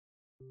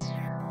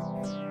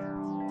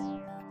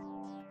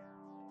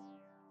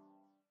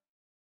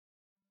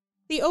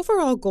The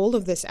overall goal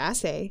of this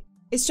assay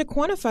is to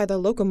quantify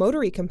the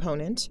locomotory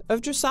component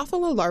of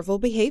Drosophila larval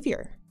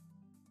behavior.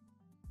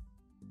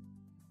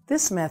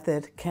 This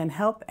method can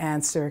help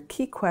answer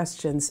key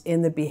questions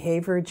in the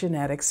behavior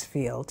genetics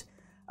field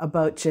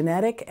about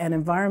genetic and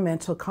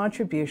environmental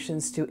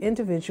contributions to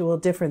individual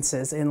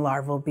differences in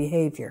larval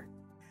behavior.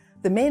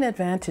 The main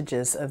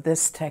advantages of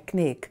this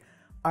technique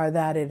are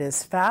that it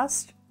is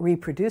fast,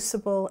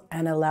 reproducible,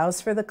 and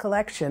allows for the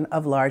collection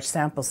of large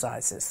sample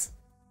sizes.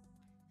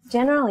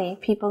 Generally,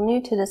 people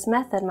new to this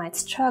method might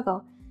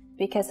struggle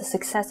because the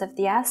success of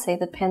the assay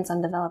depends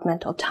on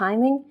developmental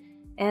timing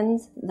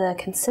and the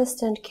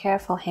consistent,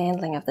 careful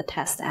handling of the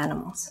test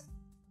animals.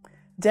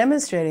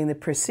 Demonstrating the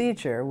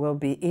procedure will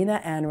be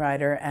Ina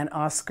Anreiter and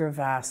Oscar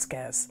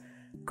Vasquez,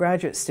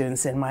 graduate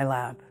students in my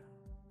lab.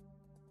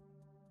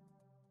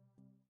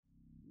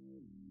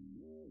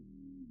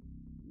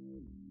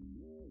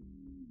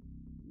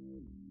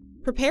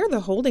 Prepare the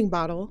holding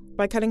bottle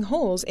by cutting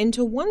holes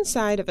into one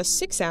side of a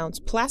 6-ounce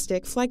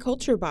plastic fly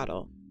culture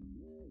bottle.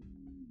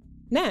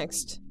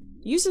 Next,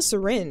 use a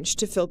syringe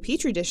to fill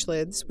petri dish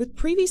lids with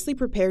previously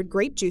prepared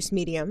grape juice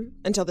medium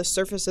until the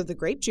surface of the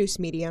grape juice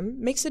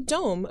medium makes a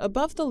dome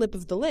above the lip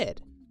of the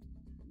lid.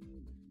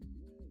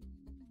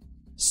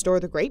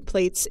 Store the grape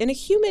plates in a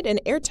humid and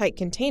airtight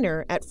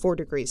container at 4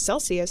 degrees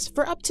Celsius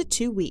for up to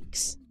 2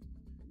 weeks.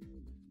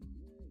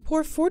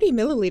 Pour 40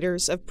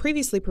 milliliters of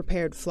previously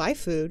prepared fly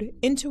food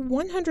into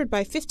 100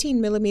 by 15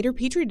 millimeter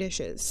petri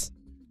dishes.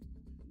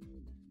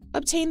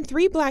 Obtain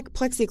 3 black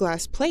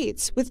plexiglass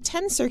plates with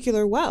 10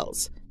 circular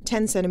wells,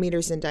 10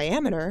 centimeters in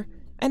diameter,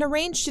 and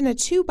arranged in a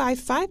 2 by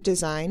 5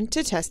 design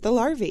to test the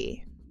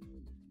larvae.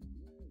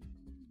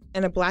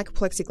 And a black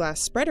plexiglass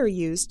spreader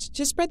used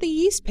to spread the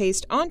yeast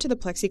paste onto the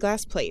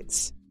plexiglass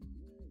plates.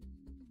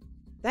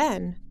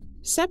 Then,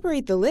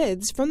 separate the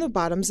lids from the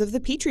bottoms of the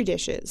petri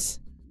dishes.